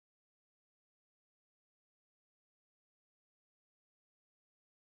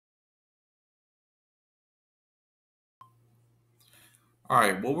All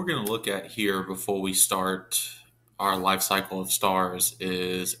right, what we're going to look at here before we start our life cycle of stars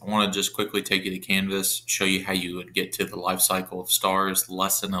is I want to just quickly take you to Canvas, show you how you would get to the life cycle of stars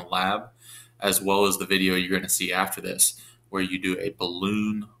lesson and lab, as well as the video you're going to see after this, where you do a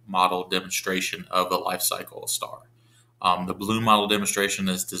balloon model demonstration of the life cycle of star. The balloon model demonstration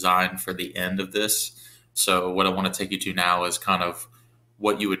is designed for the end of this. So what I want to take you to now is kind of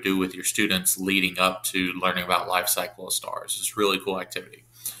what you would do with your students leading up to learning about life cycle of stars. It's a really cool activity.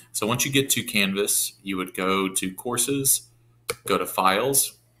 So once you get to Canvas, you would go to courses, go to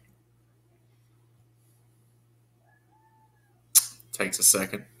files. Takes a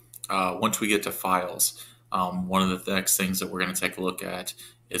second. Once we get to files, one of the next things that we're going to take a look at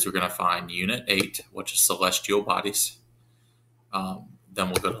is we're going to find Unit 8, which is celestial bodies. Then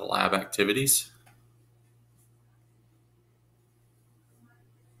we'll go to lab activities.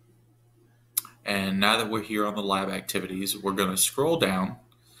 And now that we're here on the lab activities, we're going to scroll down.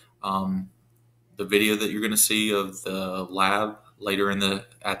 The video that you're going to see of the lab later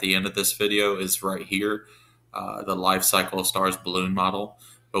at the end of this video is right here, the life cycle of stars balloon model.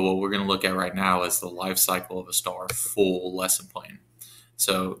 But what we're going to look at right now is the life cycle of a star full lesson plan.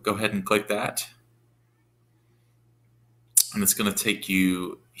 So go ahead and click that. And it's going to take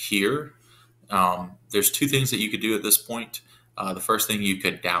you here. There's two things that you could do at this point. The first thing, you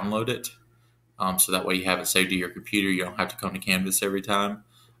could download it. So that way you have it saved to your computer. You don't have to come to Canvas every time.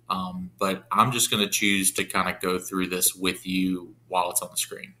 But I'm just going to choose to kind of go through this with you while it's on the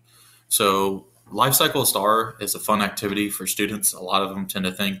screen. So Life Cycle of Star is a fun activity for students. A lot of them tend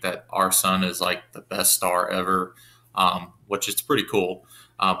to think that our sun is like the best star ever, which is pretty cool.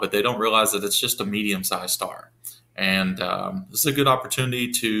 But they don't realize that it's just a medium-sized star. And this is a good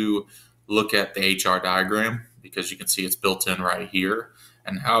opportunity to look at the HR diagram, because you can see it's built in right here,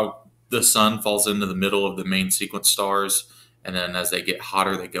 and how the sun falls into the middle of the main sequence stars, and then as they get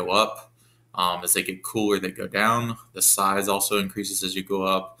hotter, they go up. As they get cooler, they go down. The size also increases as you go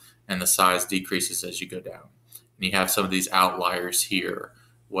up, and the size decreases as you go down. And you have some of these outliers here,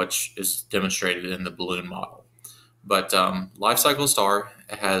 which is demonstrated in the balloon model. But Life Cycle Star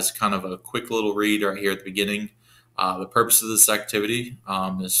has kind of a quick little read right here at the beginning. The purpose of this activity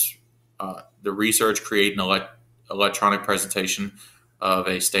is the research create an electronic presentation of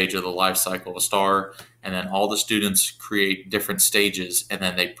a stage of the life cycle of a star, and then all the students create different stages, and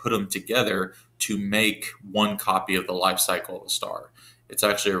then they put them together to make one copy of the life cycle of a star. It's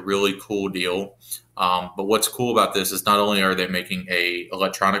actually a really cool deal. But what's cool about this is not only are they making a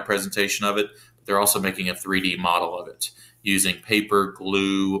electronic presentation of it, but they're also making a 3D model of it using paper,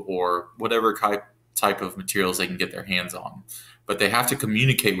 glue, or whatever type of materials they can get their hands on. But they have to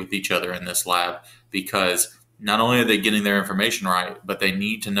communicate with each other in this lab, because not only are they getting their information right, but they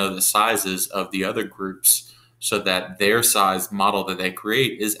need to know the sizes of the other groups so that their size model that they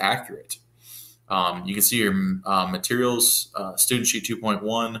create is accurate. You can see your materials, student sheet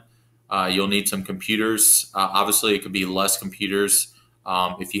 2.1. You'll need some computers. Obviously, it could be less computers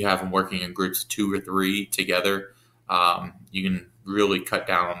if you have them working in groups of 2 or 3 together. You can really cut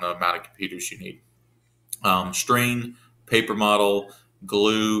down on the amount of computers you need. String, paper model,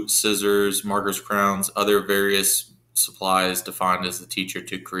 glue, scissors, markers, crowns, other various supplies defined as the teacher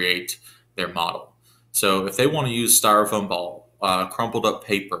to create their model. So if they want to use styrofoam ball, crumpled up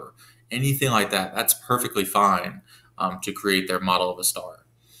paper, anything like that, that's perfectly fine to create their model of a star.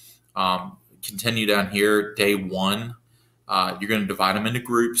 Continue down here, day 1, you're going to divide them into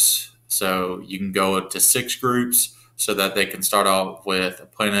groups. So you can go up to 6 groups so that they can start off with a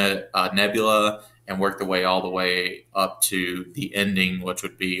planet, nebula, and work their way all the way up to the ending, which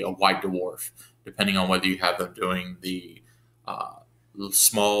would be a white dwarf, depending on whether you have them doing the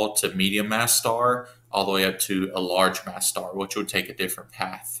small to medium mass star all the way up to a large mass star, which would take a different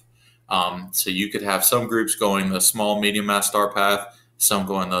path. So you could have some groups going the small, medium mass star path, some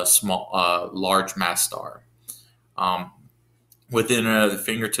going the small, large mass star. Within the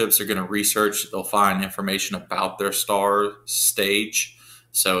fingertips, they're going to research. They'll find information about their star stage.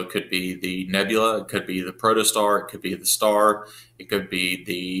 So it could be the nebula, it could be the protostar, it could be the star, it could be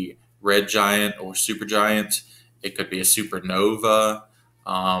the red giant or supergiant, it could be a supernova,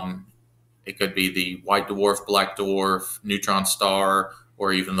 it could be the white dwarf, black dwarf, neutron star,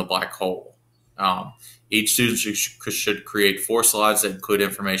 or even the black hole. Each student should create 4 slides that include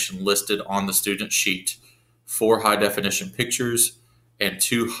information listed on the student sheet, 4 high-definition pictures, and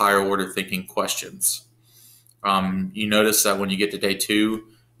 2 higher-order thinking questions. You notice that when you get to day 2,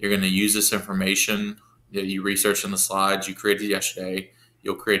 you're going to use this information that you researched in the slides you created yesterday.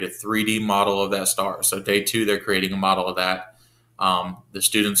 You'll create a 3D model of that star. So day 2, they're creating a model of that. The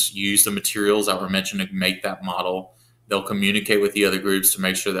students use the materials that were mentioned to make that model. They'll communicate with the other groups to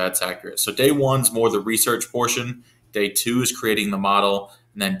make sure that's accurate. So day one's more the research portion. Day two is creating the model.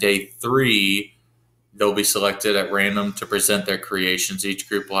 And then day three, they'll be selected at random to present their creations. Each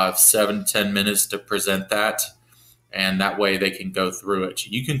group will have 7 to 10 minutes to present that. And that way they can go through it.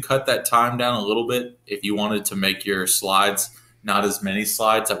 You can cut that time down a little bit if you wanted to make your slides not as many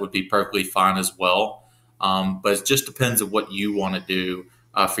slides. That would be perfectly fine as well. But it just depends on what you want to do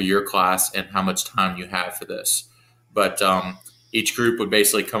for your class and how much time you have for this. But each group would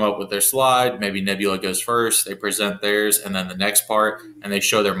basically come up with their slide. Maybe Nebula goes first, they present theirs, and then the next part, and they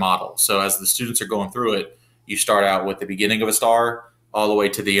show their model. So as the students are going through it, you start out with the beginning of a star all the way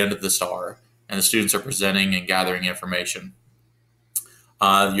to the end of the star, and the students are presenting and gathering information.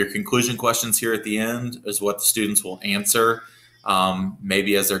 Your conclusion questions here at the end is what the students will answer,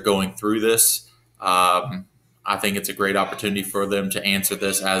 maybe as they're going through this. I think it's a great opportunity for them to answer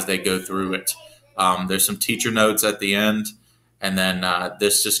this as they go through it. There's some teacher notes at the end, and then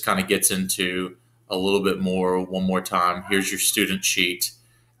this just kind of gets into a little bit more one more time. Here's your student sheet,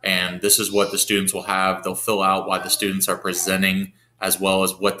 and this is what the students will have. They'll fill out why the students are presenting, as well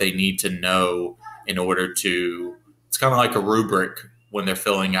as what they need to know in order to, it's kind of like a rubric when they're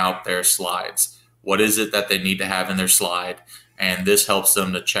filling out their slides. What is it that they need to have in their slide? And this helps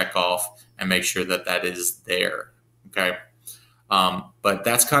them to check off and make sure that that is there, okay? But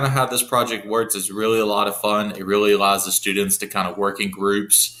that's kind of how this project works. It's really a lot of fun. It really allows the students to kind of work in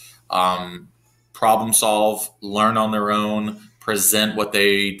groups, problem solve, learn on their own, present what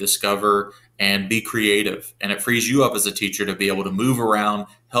they discover, and be creative. And it frees you up as a teacher to be able to move around,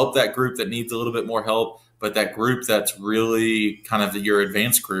 help that group that needs a little bit more help, but that group that's really kind of your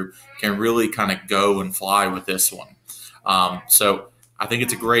advanced group can really kind of go and fly with this one. So I think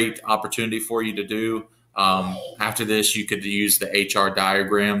it's a great opportunity for you to do. After this, you could use the HR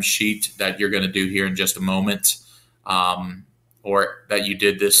diagram sheet that you're going to do here in just a moment, or that you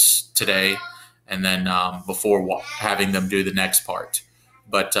did this today, and then before having them do the next part.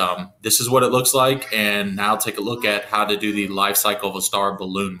 But this is what it looks like, and now take a look at how to do the life cycle of a star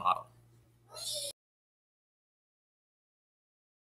balloon model.